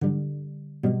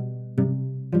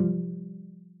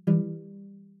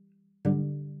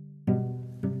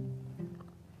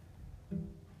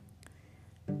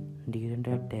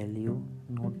tell you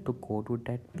not to go to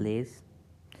that place?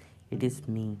 It is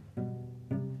me,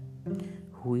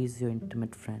 who is your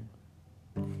intimate friend.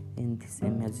 In this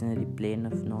imaginary plane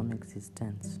of non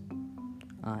existence,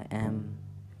 I am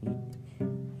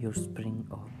your spring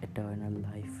of eternal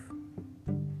life.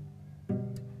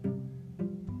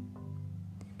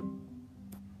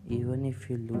 Even if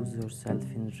you lose yourself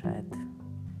in wrath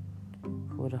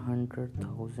for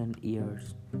 100,000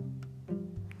 years,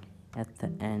 at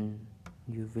the end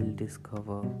you will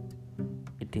discover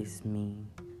it is me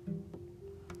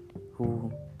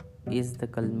who is the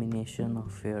culmination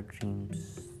of your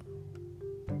dreams.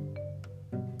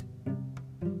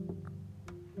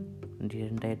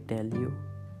 Didn't I tell you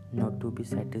not to be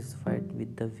satisfied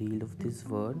with the wheel of this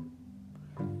world?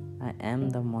 I am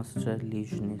the master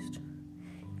illusionist.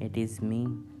 It is me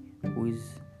who is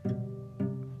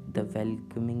the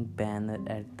welcoming banner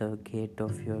at the gate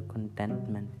of your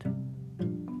contentment.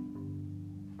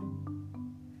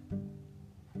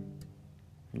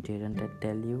 Didn't I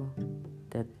tell you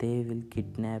that they will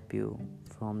kidnap you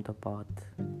from the path?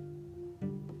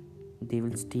 They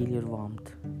will steal your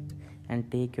warmth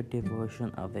and take your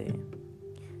devotion away.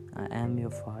 I am your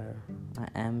fire. I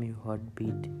am your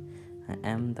heartbeat. I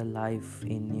am the life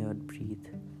in your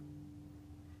breath.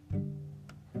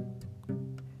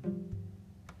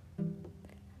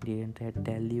 Didn't I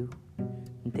tell you?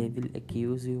 They will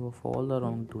accuse you of all the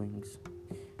wrongdoings.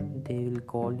 They will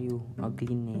call you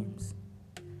ugly names.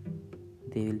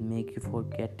 They will make you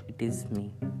forget it is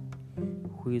me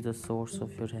who is the source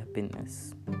of your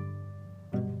happiness.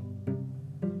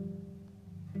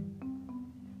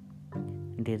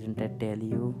 Didn't I tell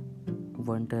you?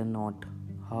 Wonder not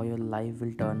how your life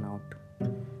will turn out,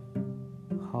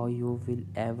 how you will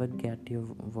ever get your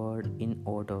word in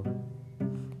order.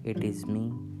 It is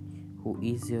me who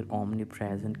is your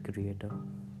omnipresent creator.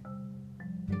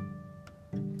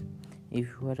 If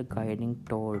you are guiding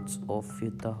towards of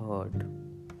the herd,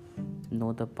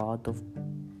 know the path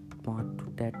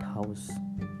to that house.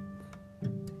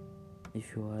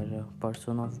 If you are a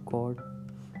person of God,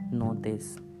 know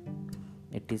this.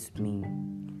 It is me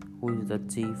who is the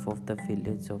chief of the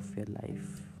village of your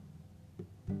life.